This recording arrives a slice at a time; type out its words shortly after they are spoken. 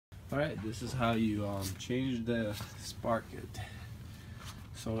Alright, this is how you change the Sprocket.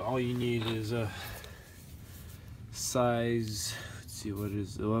 So all you need is a size, let's see what it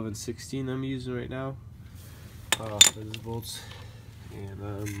is, 11/16 I'm using right now for these bolts, and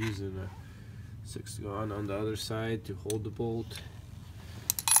I'm using a 6-gun on the other side to hold the bolt,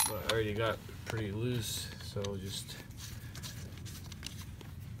 but I already got pretty loose, so just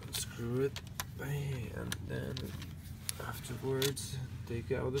unscrew it, and then afterwards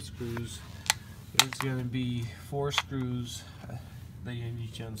take out the screws. It's gonna be 4 screws that you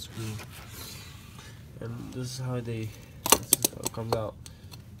need to unscrew, and this is how it comes out.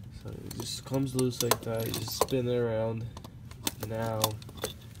 So it just comes loose like that. You just spin it around. Now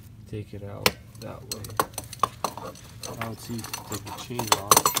take it out that way. Now let's see if you take the chain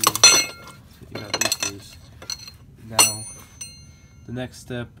off. So you got this loose. Now the next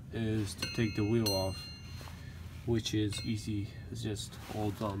step is to take the wheel off, which is easy. It's just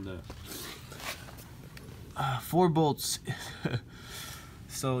hold on the 4 bolts.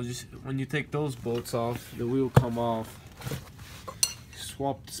 So just when you take those bolts off, the wheel come off.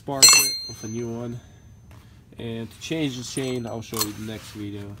 Swap the Sprocket with a new one, and to change the chain I'll show you in the next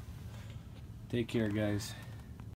video. Take care, guys.